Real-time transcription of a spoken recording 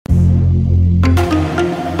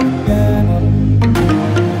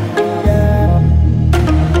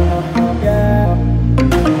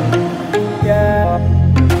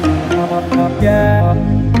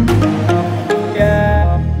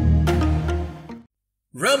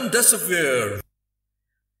Remdesivir!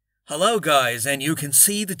 Hello guys, and you can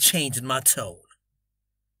see the change in my tone.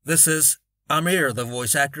 This is Amir, the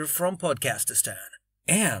voice actor from Podcastistan.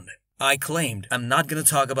 And I claimed I'm not going to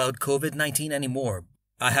talk about COVID-19 anymore.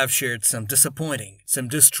 I have shared some disappointing, some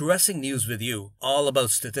distressing news with you, all about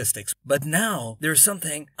statistics. But now, there's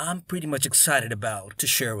something I'm pretty much excited about to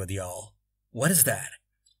share with y'all. What is that?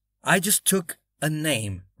 I just took a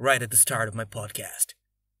name right at the start of my podcast.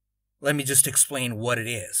 Let me just explain what it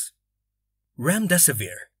is.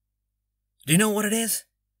 Remdesivir. Do you know what it is?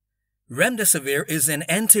 Remdesivir is an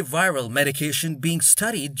antiviral medication being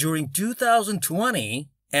studied during 2020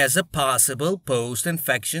 as a possible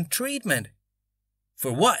post-infection treatment.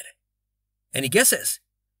 For what? Any guesses?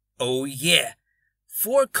 Oh yeah,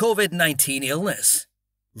 for COVID-19 illness.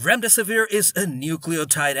 Remdesivir is a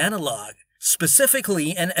nucleotide analog,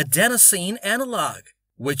 specifically an adenosine analog,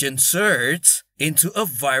 which inserts into a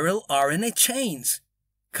viral RNA chains,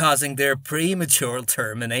 causing their premature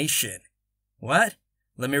termination. What?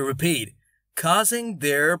 Let me repeat. Causing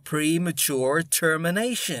their premature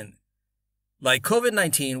termination. Like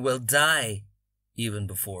COVID-19 will die even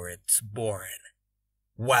before it's born.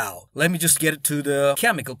 Wow. Let me just get to the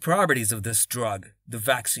chemical properties of this drug, the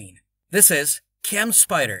vaccine. This is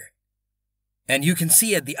ChemSpider. And you can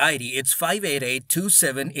see at the ID it's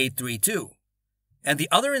 588-27832. And the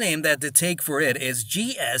other name that they take for it is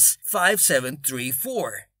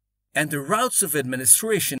GS5734. And the routes of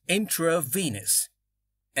administration intravenous.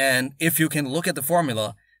 And if you can look at the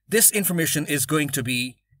formula, this information is going to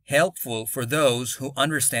be helpful for those who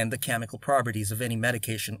understand the chemical properties of any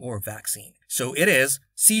medication or vaccine. So it is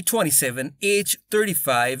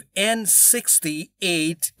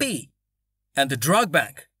C27H35N68B. And the drug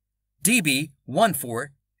bank,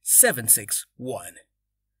 DB14761.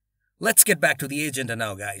 Let's get back to the agenda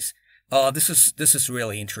now, guys. This is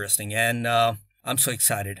really interesting, and I'm so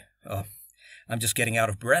excited. I'm just getting out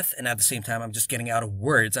of breath, and at the same time, I'm just getting out of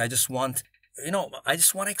words. I just want to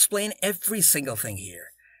explain every single thing here.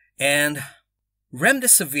 And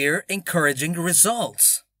Remdesivir encouraging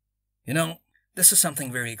results. This is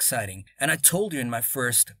something very exciting. And I told you in my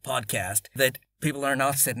first podcast that people are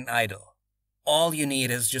not sitting idle. All you need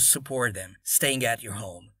is just support them, staying at your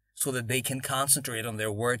home, so that they can concentrate on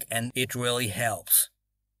their work, and it really helps.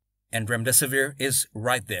 And Remdesivir is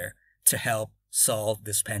right there to help solve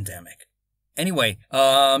this pandemic. Anyway,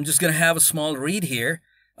 I'm just going to have a small read here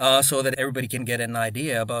so that everybody can get an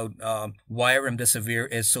idea about why Remdesivir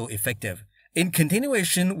is so effective. In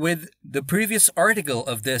continuation with the previous article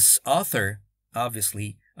of this author,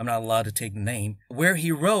 obviously, I'm not allowed to take the name, where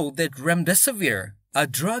he wrote that Remdesivir, a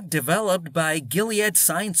drug developed by Gilead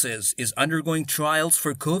Sciences, is undergoing trials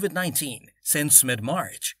for COVID-19 since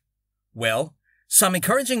mid-March. Well, some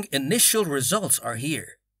encouraging initial results are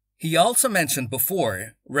here. He also mentioned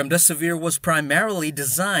before, Remdesivir was primarily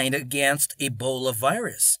designed against Ebola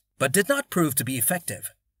virus, but did not prove to be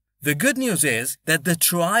effective. The good news is that the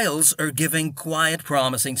trials are giving quite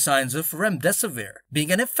promising signs of Remdesivir being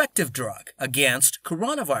an effective drug against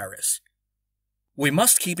coronavirus. We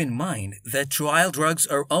must keep in mind that trial drugs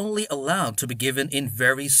are only allowed to be given in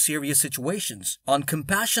very serious situations on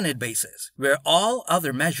compassionate basis, where all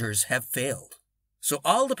other measures have failed. So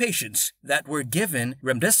all the patients that were given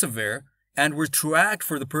Remdesivir and were tracked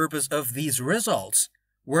for the purpose of these results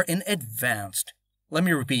were in advanced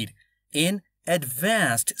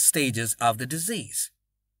stages of the disease.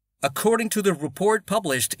 According to the report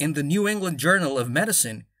published in the New England Journal of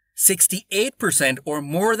Medicine, 68% or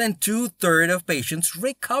more than 2/3 of patients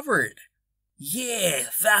recovered. Yeah,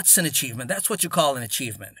 that's an achievement. That's what you call an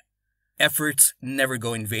achievement. Efforts never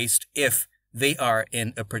go in waste if they are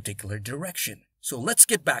in a particular direction. So let's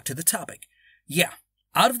get back to the topic. Yeah,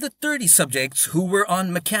 out of the 30 subjects who were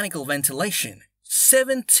on mechanical ventilation,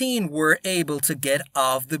 17 were able to get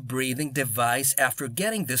off the breathing device after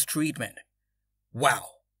getting this treatment.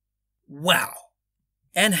 Wow.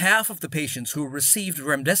 And half of the patients who received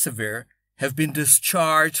Remdesivir have been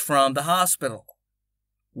discharged from the hospital.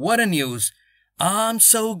 What a news. I'm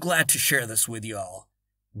so glad to share this with you all.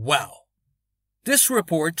 Wow. This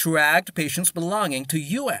report tracked patients belonging to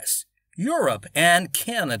US, Europe, and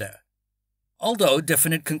Canada. Although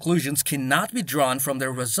definite conclusions cannot be drawn from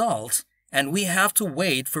their results, and we have to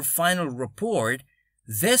wait for final report,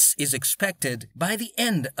 this is expected by the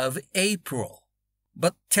end of April.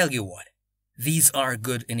 But tell you what, these are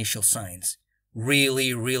good initial signs.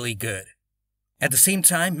 Really, really good. At the same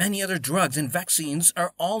time, many other drugs and vaccines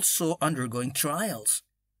are also undergoing trials.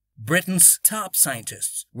 Britain's top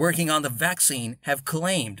scientists working on the vaccine have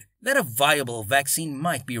claimed that a viable vaccine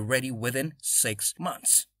might be ready within 6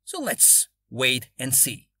 months. So let's wait and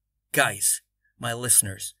see. Guys, my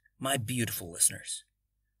listeners, my beautiful listeners.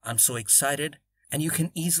 I'm so excited, and you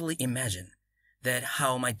can easily imagine that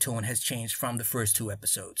how my tone has changed from the first 2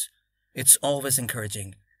 episodes. It's always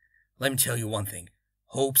encouraging. Let me tell you one thing.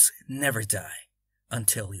 Hopes never die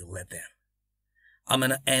until you let them. I'm going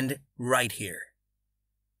to end right here.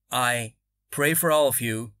 I pray for all of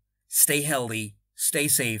you. Stay healthy, stay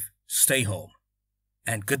safe, stay home.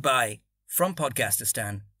 And goodbye from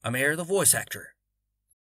Podcastistan. I'm Air, the voice actor.